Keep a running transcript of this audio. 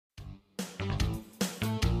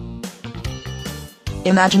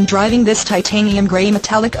Imagine driving this titanium gray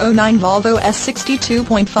metallic '09 Volvo S60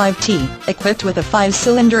 2.5T, equipped with a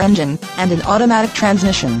 5-cylinder engine and an automatic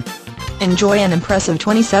transmission. Enjoy an impressive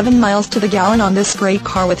 27 miles to the gallon on this great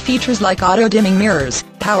car with features like auto-dimming mirrors,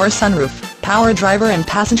 power sunroof, power driver and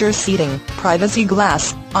passenger seating, privacy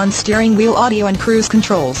glass, on-steering wheel audio and cruise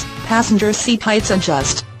controls, passenger seat heights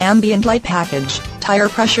adjust, ambient light package, tire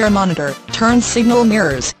pressure monitor, turn signal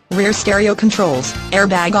mirrors, rear stereo controls,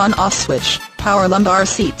 airbag on-off switch, power lumbar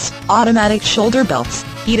seats, automatic shoulder belts,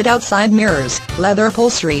 heated outside mirrors, leather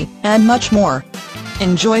upholstery, and much more.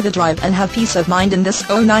 Enjoy the drive and have peace of mind in this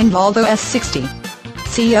 '09 Volvo S60.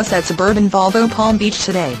 See us at Suburban Volvo Palm Beach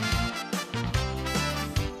today.